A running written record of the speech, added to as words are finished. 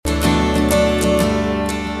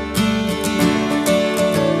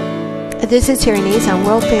This is Terry Nazon,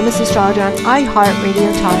 world famous astrologer on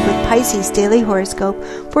iHeartRadio Talk with Pisces Daily Horoscope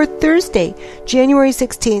for Thursday, January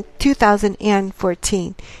 16th,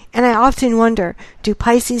 2014. And I often wonder, do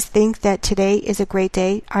Pisces think that today is a great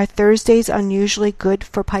day? Are Thursdays unusually good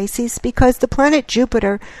for Pisces? Because the planet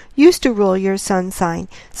Jupiter used to rule your sun sign,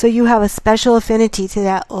 so you have a special affinity to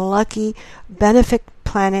that lucky benefic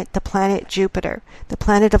planet, the planet Jupiter, the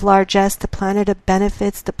planet of largesse, the planet of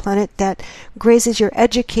benefits, the planet that grazes your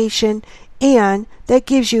education and that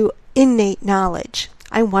gives you innate knowledge.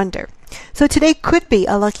 I wonder. So today could be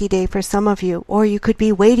a lucky day for some of you, or you could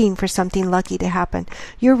be waiting for something lucky to happen.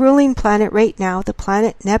 Your ruling planet right now, the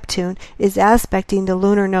planet Neptune, is aspecting the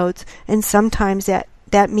lunar nodes, and sometimes that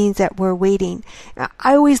means that we're waiting.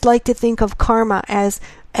 I always like to think of karma as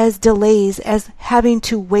delays, as having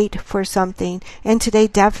to wait for something. And today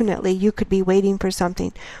definitely you could be waiting for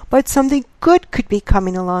something. But something good could be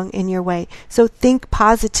coming along in your way. So think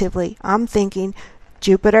positively. I'm thinking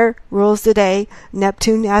Jupiter rules the day,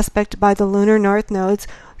 Neptune aspect by the lunar north nodes.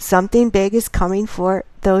 Something big is coming for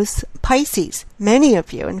those Pisces, many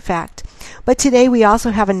of you in fact. But today we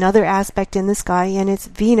also have another aspect in the sky, and it's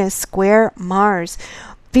Venus square Mars.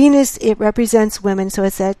 Venus, it represents women, so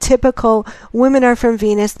it's a typical women are from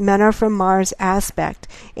Venus, men are from Mars aspect.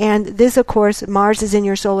 And this, of course, Mars is in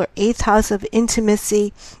your solar 8th house of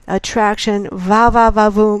intimacy, attraction,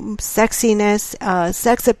 va-va-va-voom, sexiness,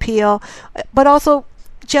 sex appeal, but also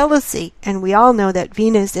jealousy. And we all know that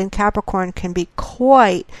Venus in Capricorn can be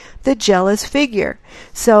quite the jealous figure.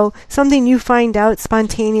 So something you find out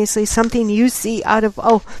spontaneously, something you see out of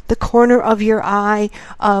the corner of your eye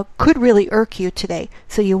could really irk you today.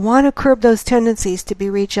 So you want to curb those tendencies to be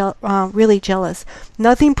really jealous.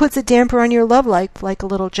 Nothing puts a damper on your love life like a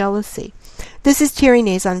little jealousy. This is Terry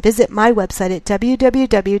Nazon. Visit my website at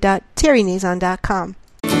www.terrynazon.com.